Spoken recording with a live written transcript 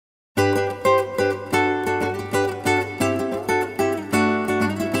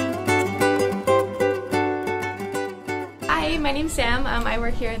my name's Sam. I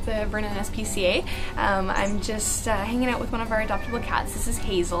work here at the Vernon SPCA. I'm just hanging out with one of our adoptable cats. This is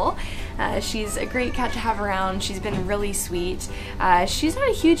Hazel. She's a great cat to have around. She's been really sweet. She's not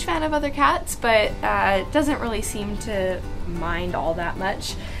a huge fan of other cats, but doesn't really seem to mind all that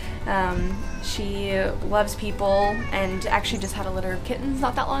much. She loves people and actually just had a litter of kittens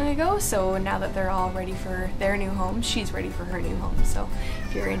not that long ago, so now that they're all ready for their new home, she's ready for her new home. So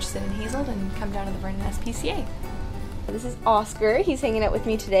if you're interested in Hazel, then come down to the Vernon SPCA. This is Oscar. He's hanging out with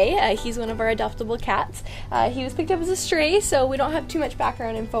me today. He's one of our adoptable cats. He was picked up as a stray, so we don't have too much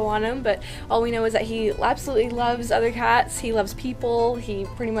background info on him, but all we know is that he absolutely loves other cats. He loves people. He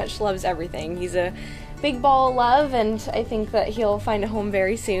pretty much loves everything. He's a big ball of love, and I think that he'll find a home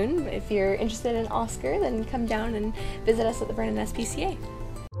very soon. If you're interested in Oscar, then come down and visit us at the Vernon SPCA.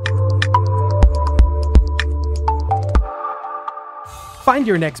 Find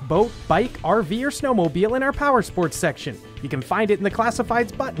your next boat, bike, RV, or snowmobile in our power sports section. You can find it in the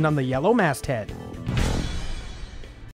classifieds button on the yellow masthead.